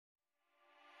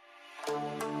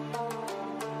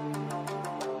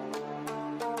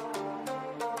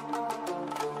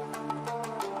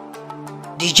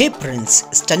DJ Prince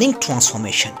stunning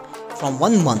transformation from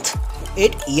 1 month to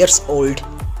 8 years old.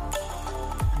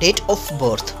 Date of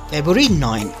birth February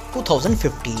 9,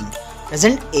 2015.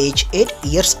 Present age 8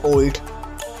 years old.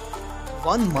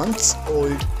 1 month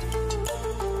old.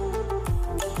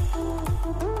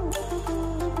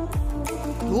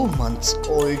 2 months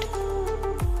old.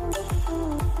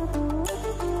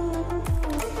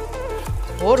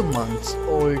 4 months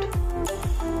old.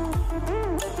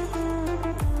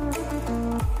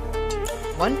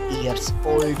 1 years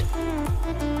old.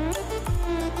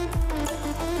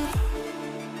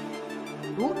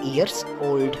 2 years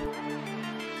old.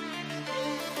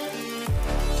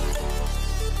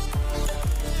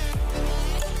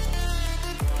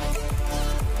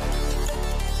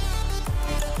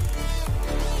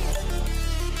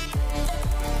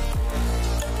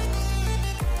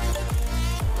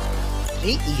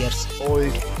 3 years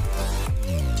old.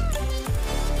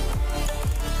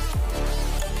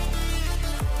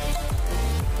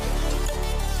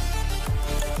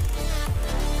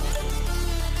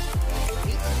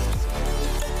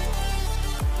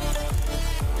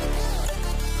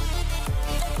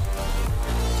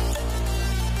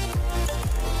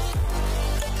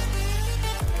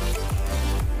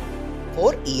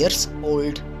 4 years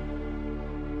old.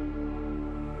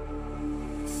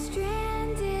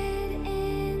 Stranded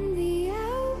in the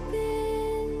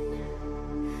open,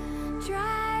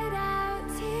 dried out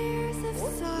tears of 4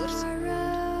 years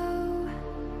sorrow,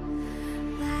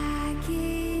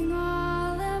 lacking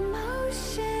all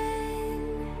emotion,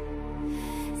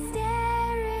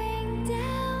 staring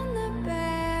down the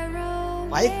barrel.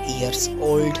 5 years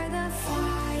old. For the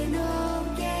final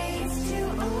gates to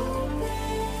open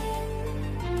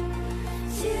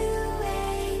to a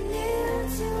new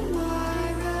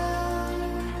tomorrow.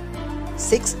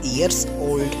 6 years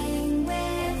old.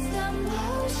 With the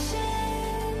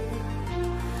motion,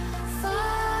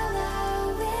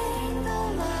 following the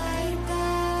light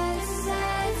that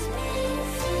sets me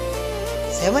free.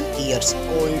 7 years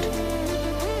old.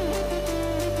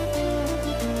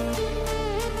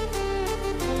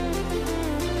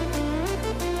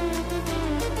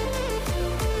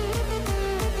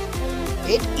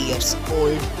 8 years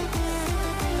old.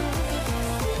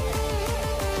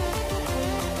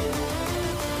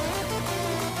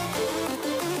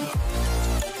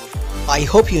 I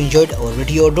hope you enjoyed our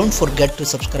video. Don't forget to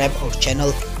subscribe our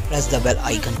channel, press the bell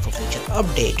icon for future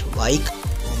update. Like,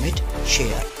 comment,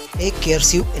 share. Take care,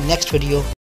 see you in next video.